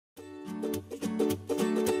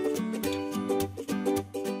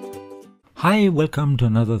Hi, welcome to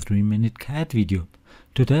another 3-minute CAD video.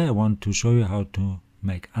 Today I want to show you how to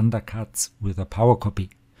make undercuts with a Powercopy.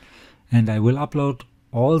 And I will upload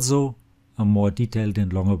also a more detailed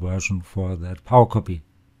and longer version for that Powercopy.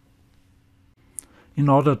 In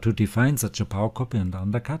order to define such a Powercopy and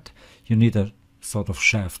undercut, you need a sort of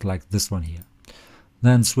shaft like this one here.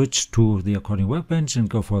 Then switch to the according workbench and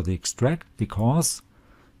go for the extract, because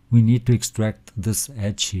we need to extract this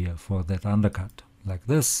edge here for that undercut. Like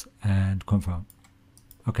this, and confirm.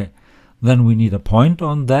 Okay, then we need a point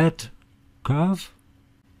on that curve,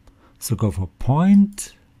 so go for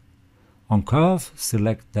point on curve,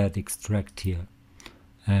 select that extract here,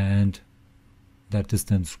 and that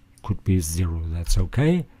distance could be 0, that's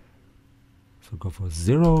okay, so go for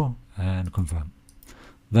 0 and confirm.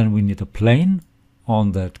 Then we need a plane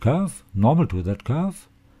on that curve, normal to that curve.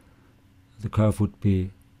 The curve would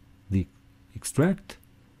be the extract.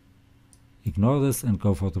 Ignore this and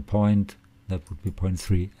go for the point, that would be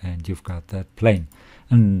 0.3, and you've got that plane.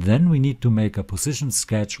 And then we need to make a position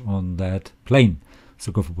sketch on that plane.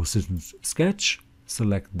 So go for position sketch,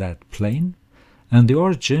 select that plane, and the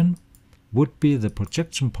origin would be the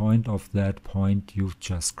projection point of that point you've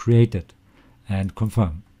just created, and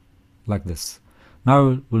confirm, like this.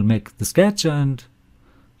 Now we'll make the sketch and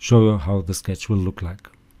show you how the sketch will look like.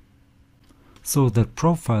 So that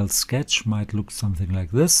profile sketch might look something like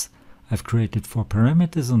this. I've created 4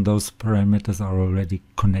 parameters, and those parameters are already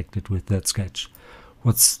connected with that sketch.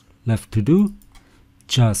 What's left to do?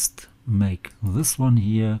 Just make this one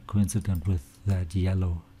here coincident with that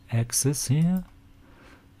yellow axis here,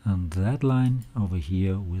 and that line over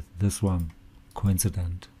here with this one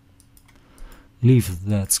coincident. Leave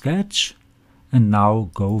that sketch and now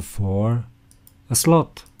go for a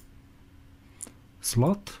slot.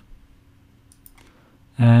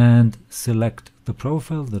 And select the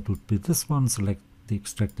profile, that would be this one, select the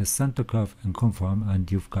extracted center curve and confirm,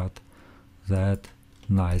 and you've got that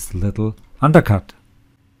nice little undercut.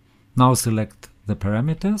 Now select the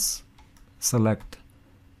parameters, select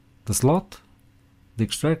the slot, the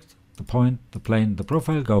extract, the point, the plane, the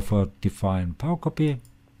profile, go for define Powercopy,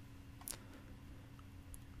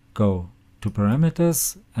 go to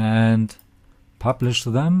parameters and publish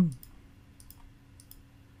them,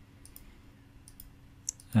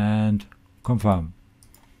 and confirm.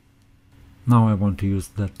 Now I want to use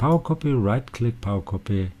that Powercopy, right click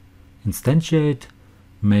Powercopy, instantiate,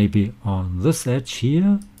 maybe on this edge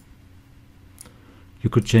here. You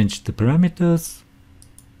could change the parameters,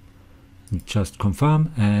 and just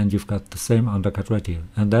confirm, and you've got the same undercut right here.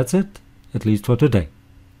 And that's it, at least for today.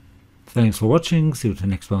 Thanks for watching, see you to the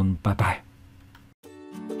next one, bye bye.